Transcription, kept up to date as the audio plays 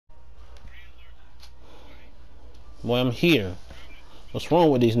Boy, I'm here. What's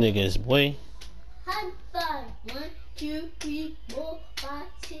wrong with these niggas, boy? High five. 1, 2, 3, 4, 5,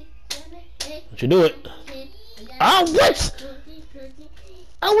 6, 7, 8. What you do it? 10, 11, Ah, what? 14, 15,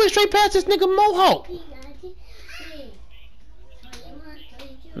 I went straight past this nigga Mohawk. 19, 20, 21,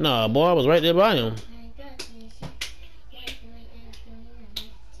 22. Nah, boy, I was right there by him.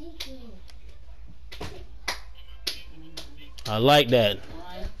 I like that.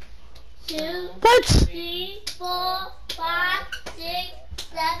 1, 2, What? 3, 4, 5, 6,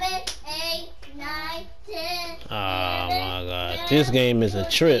 7, 8, 9, 10. Oh my god. This game is a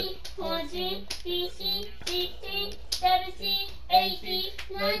trip. 14, 15, 16, 17, 18,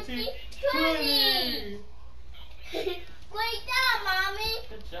 19, 20. Great job, mommy.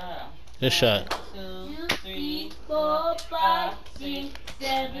 Good job. Good shot. 2, 3, 4, 5, 6,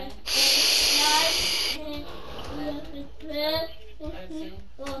 7, 8, 9, 10, 11, 12, 13,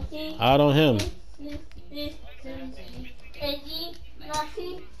 14, Out on him. 16, 17, 18,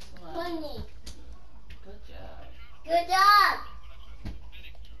 19, 20. Good job. Good job.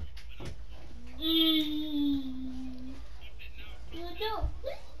 Good job.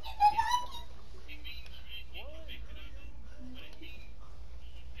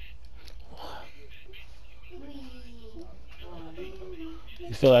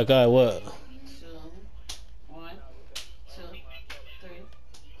 You feel like I what? 2, 1, 2, 3,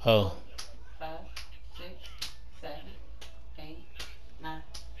 Oh. 5, 6, 7, 8, 9,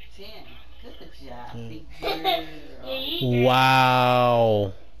 10. Good job, big girl.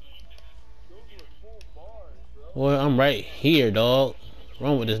 Wow. Boy, I'm right here, dog. What's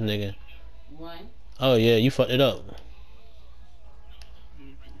wrong with this nigga? 1, Oh yeah, you fucked it up.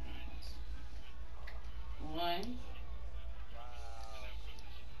 1,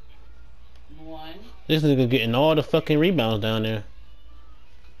 1. This nigga getting all the fucking rebounds down there.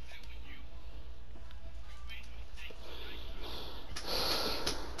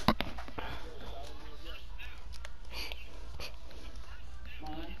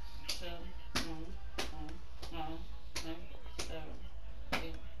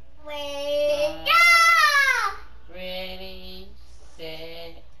 Ready,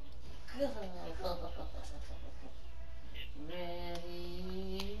 set, go.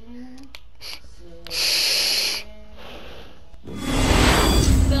 Ready, set,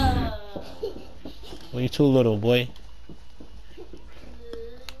 go. Well, you too little, boy.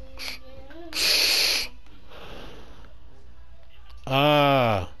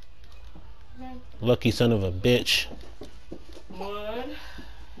 Ah. Lucky son of a bitch. 1,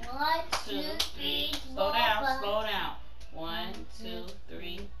 2, 3, slow down, slow down. 1, 2,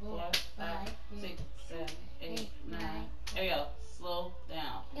 3, 4, 5, 6, 7, 8, 9. There you go. Slow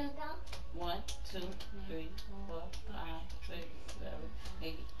down. 1, 2, 3, 4, 5, 6, 7,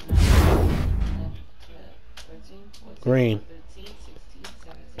 8, 9, 10, 11, 12, 13, 14, Green. 15, 16,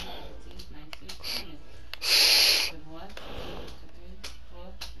 17, 18, 19, 20. 1, 2, 3, 4,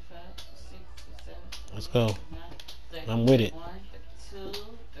 5, 6, 7, 8, Let's go. 9, 30. I'm with it. 1, 2,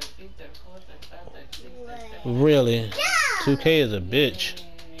 33, 34, 35, 36, 37. Really? 2K is a bitch.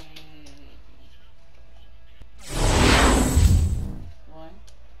 1,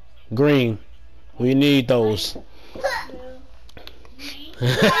 Green. We need those.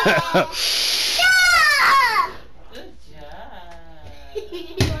 Good job.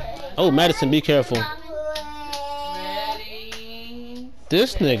 Oh, Madison, be careful. Ready?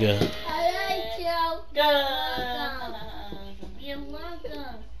 This nigga. Go. You're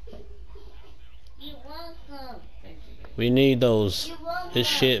welcome. You're welcome. We need those. You're welcome. This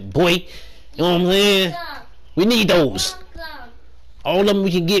shit, boy. You know what I'm saying? We need those. All of them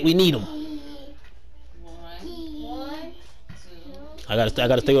we can get, we need them. 1, 2, I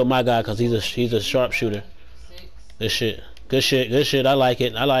gotta stay with my guy because he's a sharpshooter. 6, This shit, good shit, good shit. I like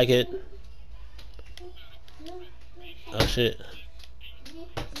it. I like it. Oh shit.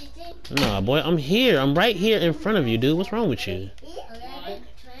 Nah, boy, I'm here. I'm right here in front of you, dude. What's wrong with you? 1,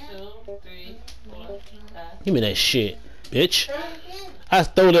 2, 3, 4, 5. Give me that shit, bitch. I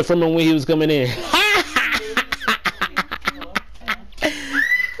stole it from him when he was coming in.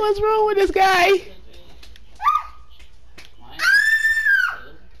 What's wrong with this guy? 1,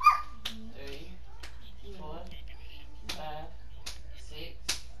 2, 3, 4, 5,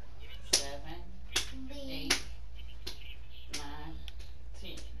 6, 7, 8, 9,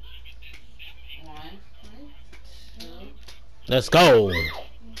 10. 1, 2, Let's go.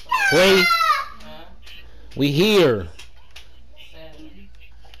 Wait, 5, we here. 7,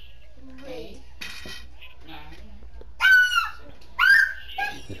 8, 9.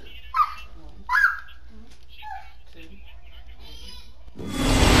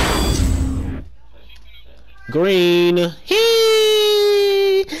 Green.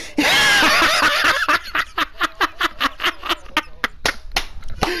 Hee.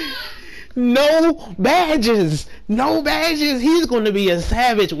 No badges. No badges. He's going to be a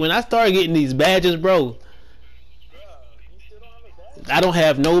savage when I start getting these badges, bro. I don't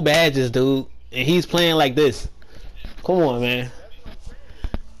have no badges, dude. And he's playing like this. Come on, man.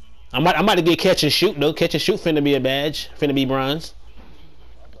 I'm about to get catch and shoot, though. Catch and shoot finna be a badge. Finna be bronze.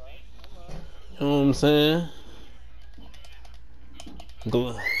 You know what I'm saying?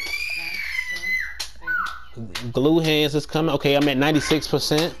 Glue hands is coming. Okay, I'm at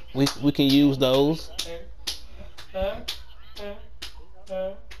 96%. We can use those.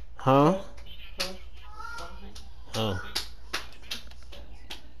 Huh? Oh.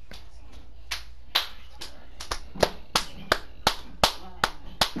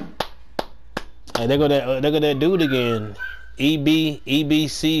 Hey, there go that dude again.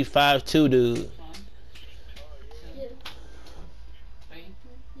 EBC 52 dude.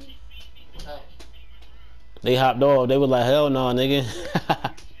 They hopped off. They was like, hell no, nigga.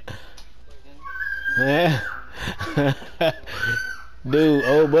 Yeah. Dude,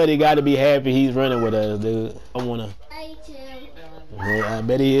 old buddy got to be happy he's running with us, dude. I wanna. Well, I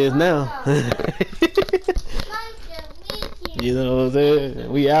bet he is now. You know what I'm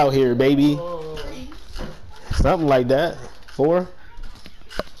saying? We out here, baby. Something like that. 4.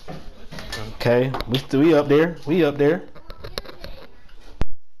 Okay, we up there. We up there.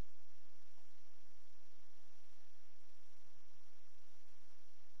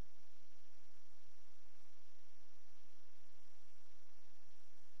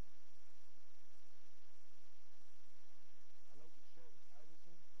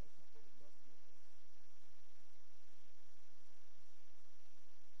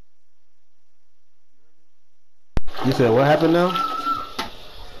 You said what happened now?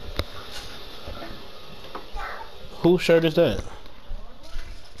 Whose shirt is that?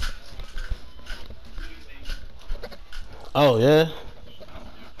 Oh yeah.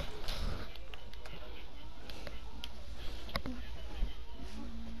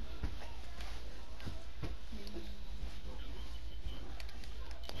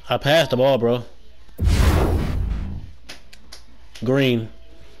 I passed the ball, bro. Green.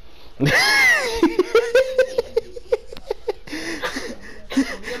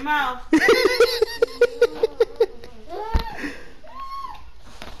 Your mouth.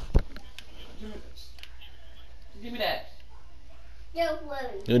 Give me that.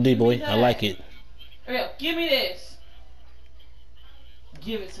 Good D, boy. I like it. Ariel, give me this.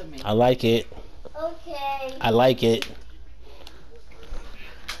 Give it to me. I like it. Okay. I like it.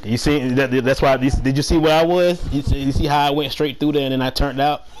 You see that? That's why. Did you see where I was? You see how I went straight through there and then I turned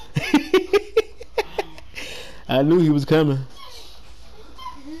out? I knew he was coming.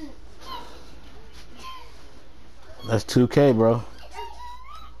 That's 2K, bro.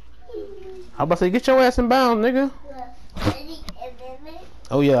 I'm about to say, get your ass in bounds, nigga.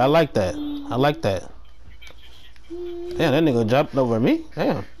 Oh yeah, I like that. I like that. Damn, that nigga jumped over me.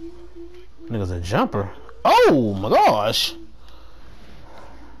 Damn. Nigga's a jumper. Oh my gosh.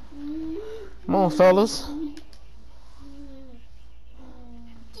 Come on, fellas.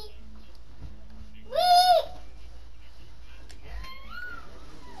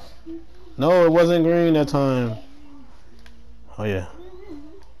 No, it wasn't green that time. Oh yeah.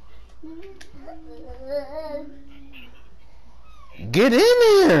 Get in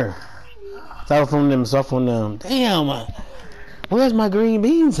there. Stop from them, stop from them. Damn. Where's my green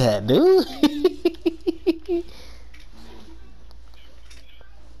beans at, dude?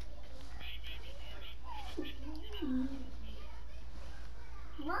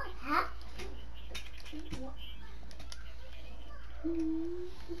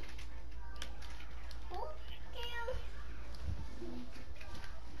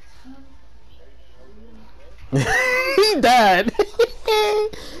 He died.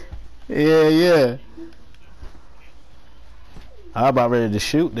 Yeah. I about ready to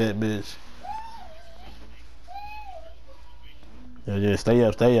shoot that bitch. Yeah, stay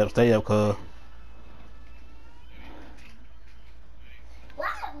up, cuz.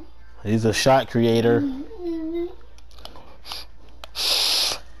 He's a shot creator.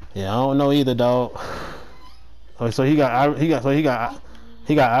 Yeah, I don't know either, dog. Oh, so he got.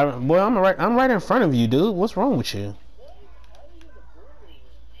 Boy, I'm right in front of you, dude. What's wrong with you?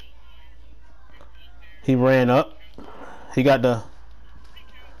 He ran up. They got the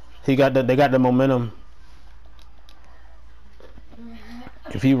momentum.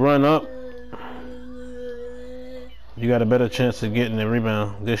 If he run up, you got a better chance of getting the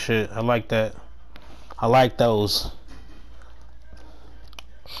rebound. Good shit. I like that. I like those.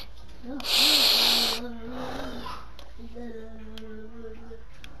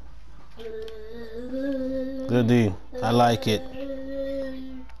 Good deal. I like it.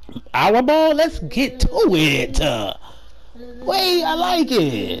 Our ball, let's get to it. Wait, I like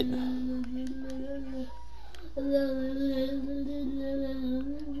it.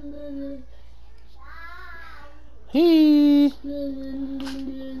 He.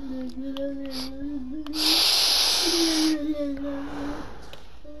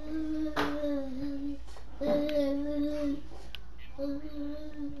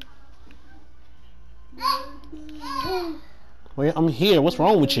 Wait, I'm here. What's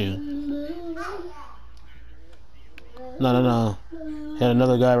wrong with you? No. Had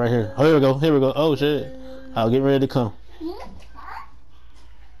another guy right here. Oh, here we go. Here we go. Oh shit. I'll get ready to come.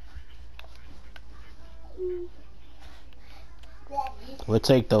 We'll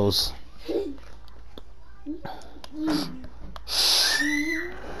take those.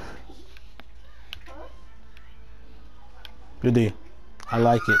 Good deal. I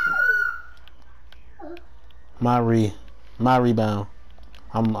like it. My rebound.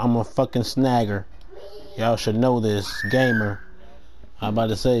 I'm a fucking snagger. Y'all should know this. Gamer. I'm about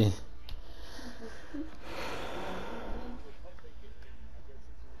to say.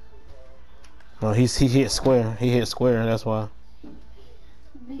 Well, he hit square. He hit square. That's why.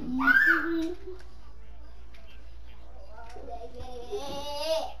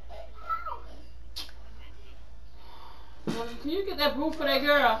 Can you get that broom for that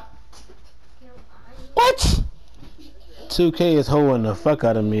girl? What? 2K is holding the fuck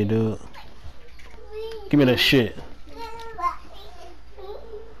out of me, dude. Give me that shit.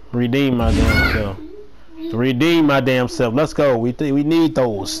 Redeem my damn self. Redeem my damn self. Let's go. We need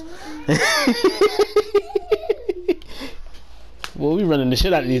those. Well, we running the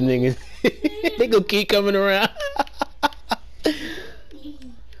shit out of these niggas. They gonna keep coming around.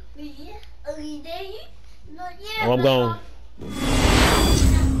 Oh, I'm gone.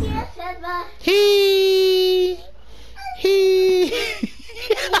 He.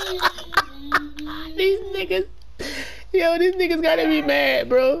 These niggas. Yo, these niggas gotta be mad,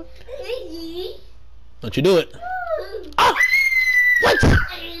 bro. Don't you do it. Oh! What?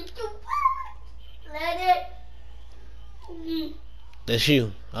 That's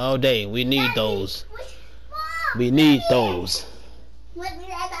you. All day. We need those. We need those.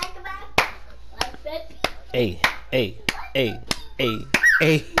 Hey.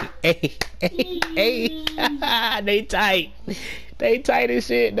 They tight. They tight as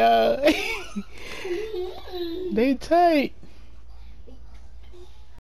shit, dog. They tight.